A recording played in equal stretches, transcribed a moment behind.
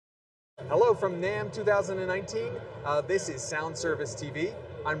Hello from NAMM 2019. This is Sound Service TV.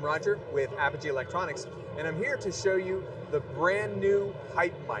 I'm Roger with Apogee Electronics, and I'm here to show you the brand new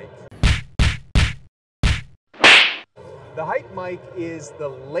HypeMiC. The HypeMiC is the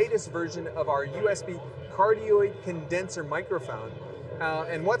latest version of our USB cardioid condenser microphone.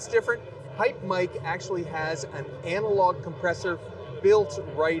 And what's different? HypeMiC actually has an analog compressor built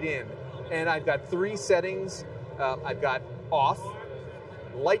right in. And I've got three settings. I've got off,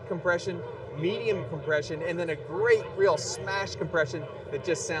 light compression, medium compression, and then a great real smash compression that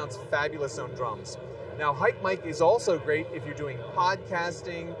just sounds fabulous on drums. Now HypeMiC is also great if you're doing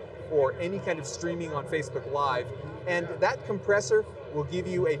podcasting or any kind of streaming on Facebook Live, and that compressor will give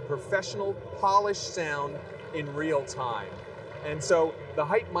you a professional polished sound in real time. And so the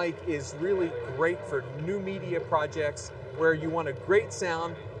HypeMiC is really great for new media projects where you want a great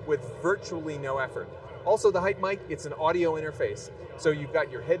sound with virtually no effort. Also, the HypeMiC, it's an audio interface. So you've got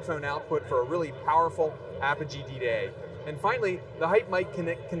your headphone output for a really powerful Apogee DA. And finally, the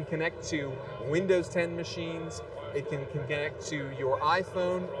HypeMiC can connect to Windows 10 machines. It can connect to your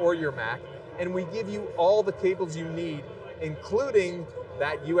iPhone or your Mac. And we give you all the cables you need, including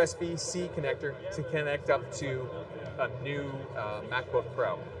that USB-C connector to connect up to a new MacBook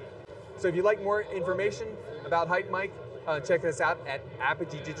Pro. So if you'd like more information about HypeMiC, check us out at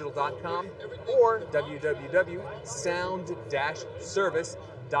APOGEEDIGITAL.com or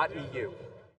www.sound-service.eu.